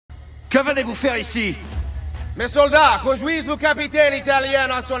Que venez-vous faire ici? Mes soldats conduisent le capitaine italien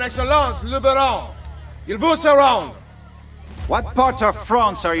à son excellence, le Baron. Il vous surround. What part of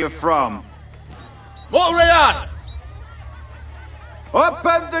France are you from? Montreal!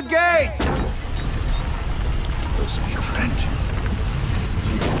 Open the gate! You speak French?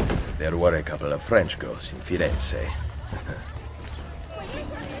 There were a couple of French girls in Firenze.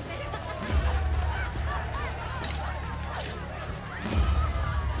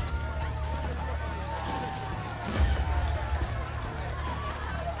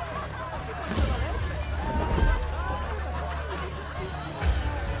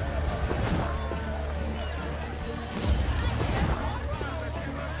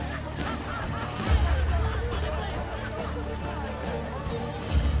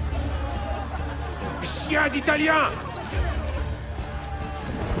 Chien d'Italien!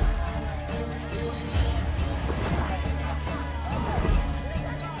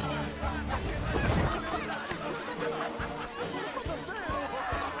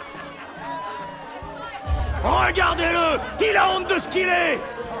 Regardez-le! Il a honte de ce qu'il est!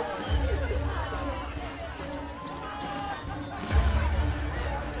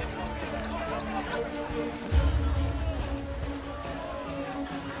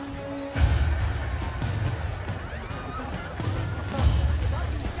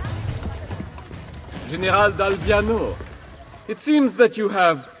 General d'Alviano, it seems that you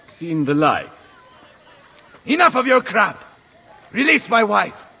have seen the light. Enough of your crap! Release my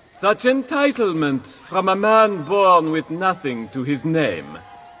wife! Such entitlement from a man born with nothing to his name.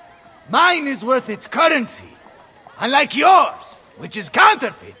 Mine is worth its currency, unlike yours, which is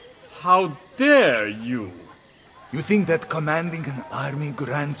counterfeit. How dare you? You think that commanding an army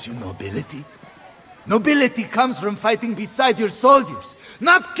grants you nobility? Nobility comes from fighting beside your soldiers,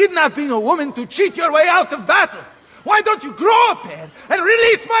 not kidnapping a woman to cheat your way out of battle. Why don't you grow a pair and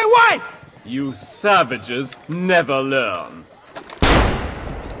release my wife? You savages never learn.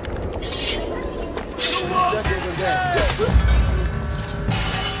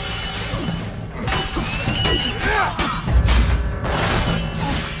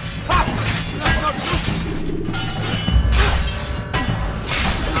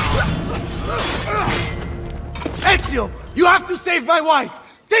 Ezio, you have to save my wife!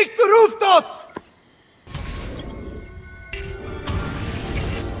 Take the rooftops!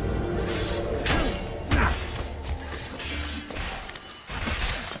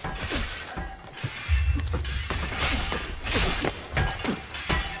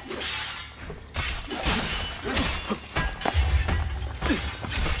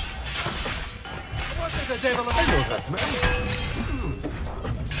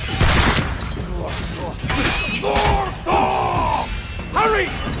 Hurry!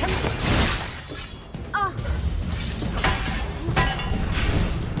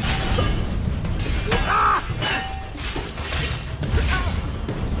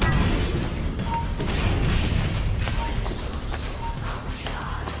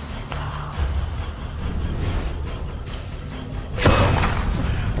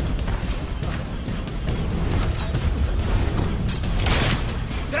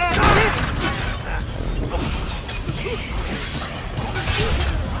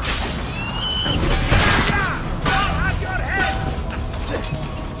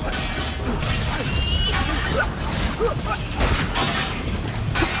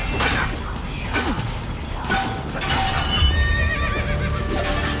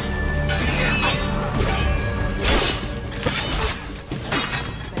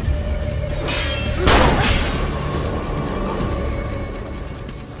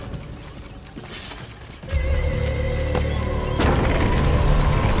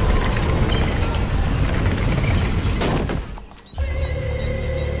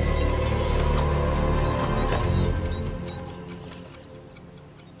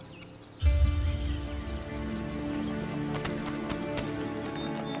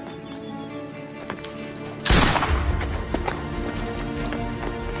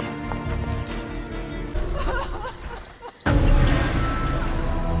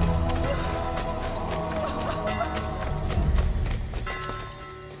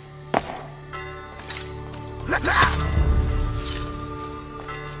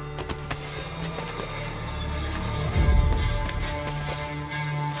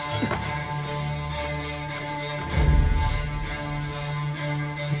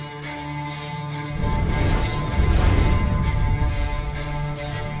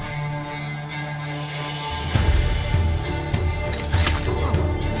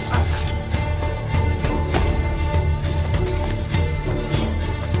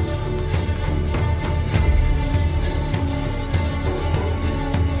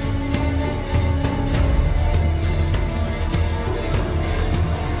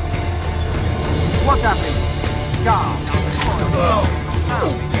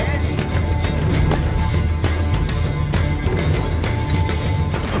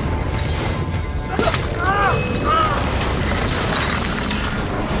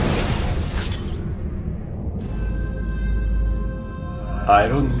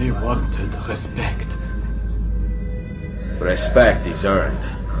 wanted respect. Respect is earned,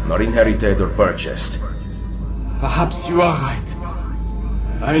 not inherited or purchased. Perhaps you are right.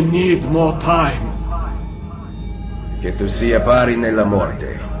 I need more time. Che tu sia pari nella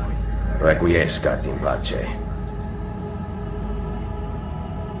morte, requiescat in pace.